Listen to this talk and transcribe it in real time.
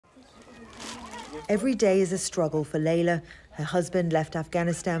Every day is a struggle for Layla. Her husband left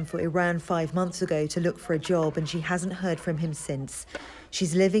Afghanistan for Iran 5 months ago to look for a job, and she hasn't heard from him since.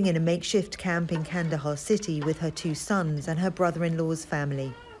 She's living in a makeshift camp in Kandahar city with her 2 sons and her brother-in-law's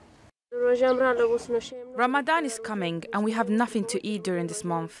family. Ramadan is coming and we have nothing to eat during this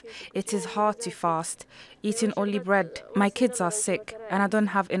month. It is hard to fast, eating only bread. My kids are sick and I don't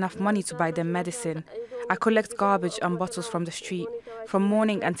have enough money to buy them medicine. I collect garbage and bottles from the street, from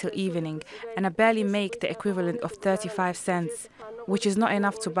morning until evening, and I barely make the equivalent of 35 cents, which is not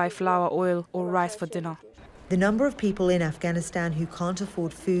enough to buy flour, oil or rice for dinner. The number of people in Afghanistan who can't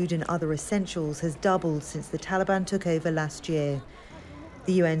afford food and other essentials has doubled since the Taliban took over last year.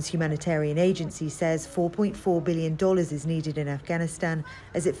 The UN's humanitarian agency says $4.4 billion is needed in Afghanistan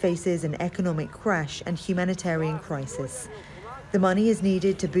as it faces an economic crash and humanitarian crisis. The money is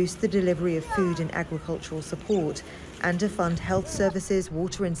needed to boost the delivery of food and agricultural support and to fund health services,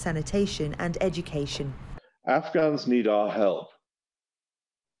 water and sanitation and education. Afghans need our help,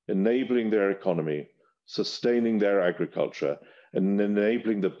 enabling their economy, sustaining their agriculture, and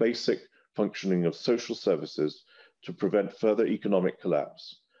enabling the basic functioning of social services to prevent further economic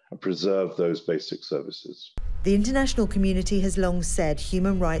collapse and preserve those basic services. The international community has long said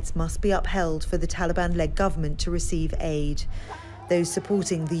human rights must be upheld for the Taliban-led government to receive aid. Those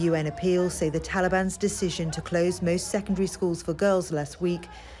supporting the UN appeal say the Taliban's decision to close most secondary schools for girls last week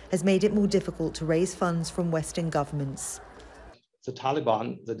has made it more difficult to raise funds from Western governments. The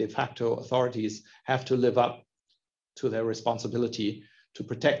Taliban, the de facto authorities, have to live up to their responsibility to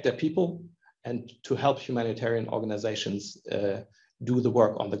protect their people and to help humanitarian organizations do the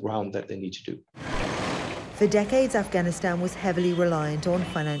work on the ground that they need to do. For decades, Afghanistan was heavily reliant on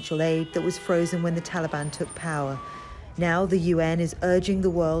financial aid that was frozen when the Taliban took power. Now the UN is urging the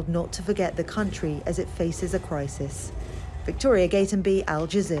world not to forget the country as it faces a crisis. Victoria Gatenby, Al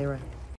Jazeera.